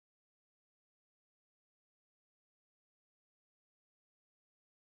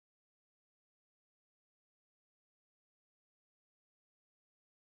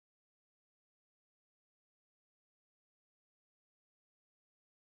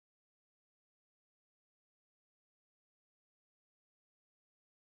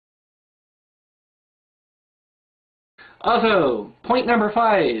Also, point number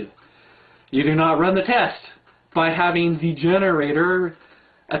 5, you do not run the test by having the generator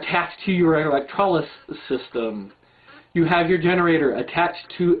attached to your electrolysis system. You have your generator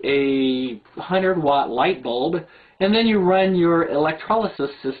attached to a 100-watt light bulb, and then you run your electrolysis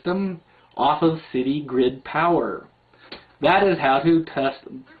system off of city grid power. That is how to test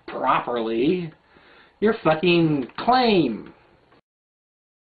properly your fucking claim.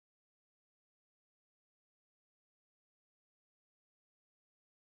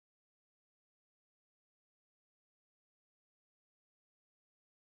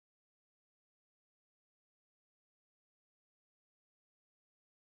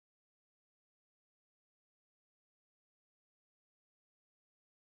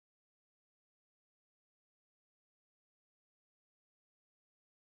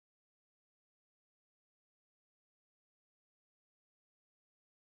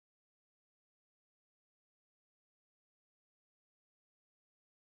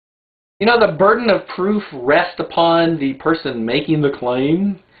 You know, the burden of proof rests upon the person making the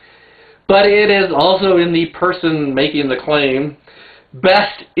claim, but it is also in the person making the claim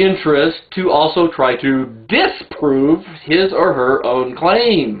best interest to also try to disprove his or her own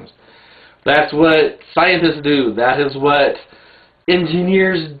claims. That's what scientists do. That is what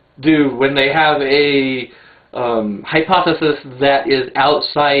engineers do when they have a hypothesis that is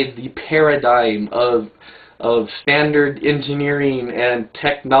outside the paradigm of standard engineering and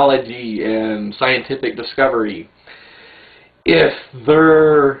technology and scientific discovery. If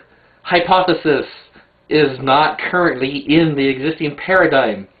their hypothesis is not currently in the existing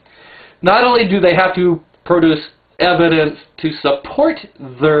paradigm, not only do they have to produce evidence to support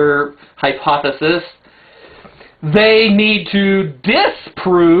their hypothesis, they need to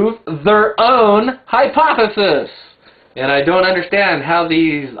disprove their own hypothesis. And I don't understand how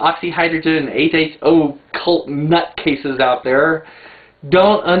these oxyhydrogen HHO cult nutcases out there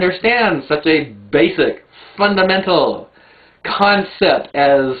don't understand such a basic, fundamental concept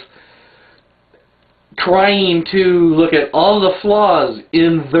as trying to look at all the flaws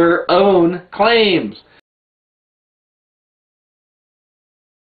in their own claims.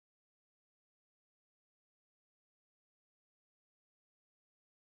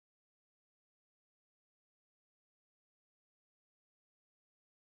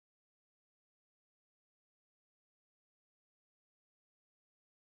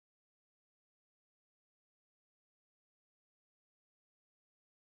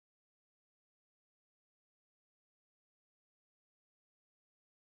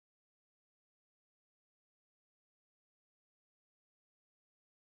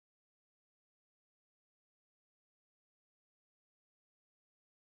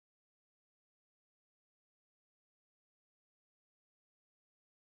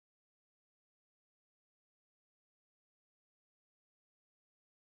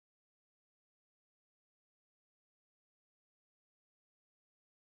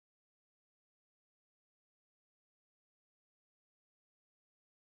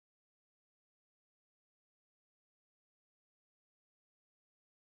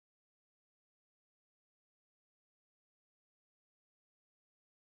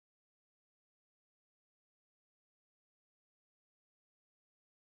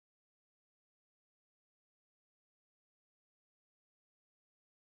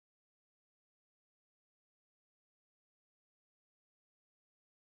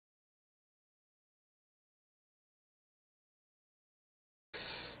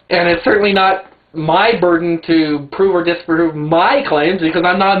 And it's certainly not my burden to prove or disprove my claims because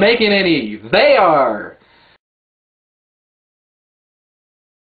I'm not making any. They are.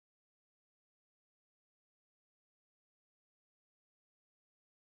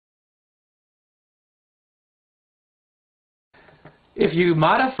 If you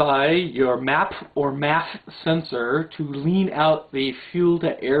modify your MAP or mass sensor to lean out the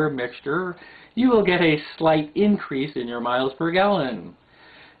fuel-to-air mixture, you will get a slight increase in your miles per gallon.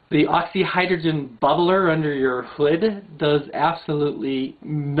 The oxyhydrogen bubbler under your hood does absolutely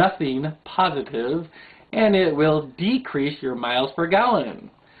nothing positive, and it will decrease your miles per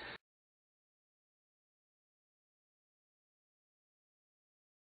gallon.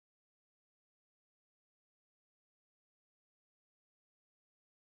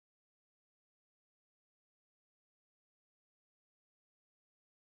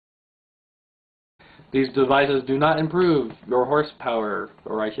 These devices do not improve your horsepower,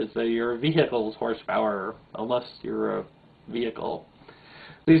 or I should say your vehicle's horsepower, unless you're a vehicle.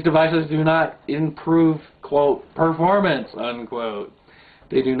 These devices do not improve, quote, performance, unquote.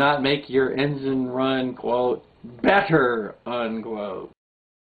 They do not make your engine run, quote, better, unquote.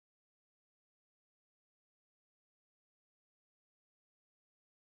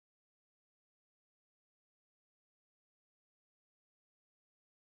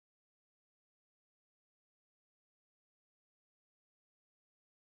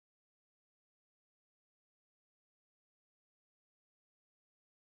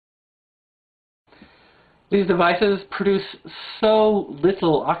 These devices produce so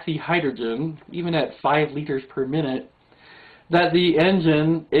little oxyhydrogen, even at 5 liters per minute, that the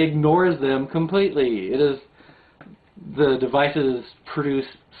engine ignores them completely. The devices produce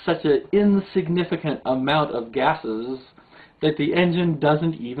such an insignificant amount of gases that the engine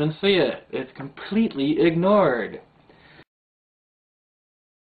doesn't even see it. It's completely ignored.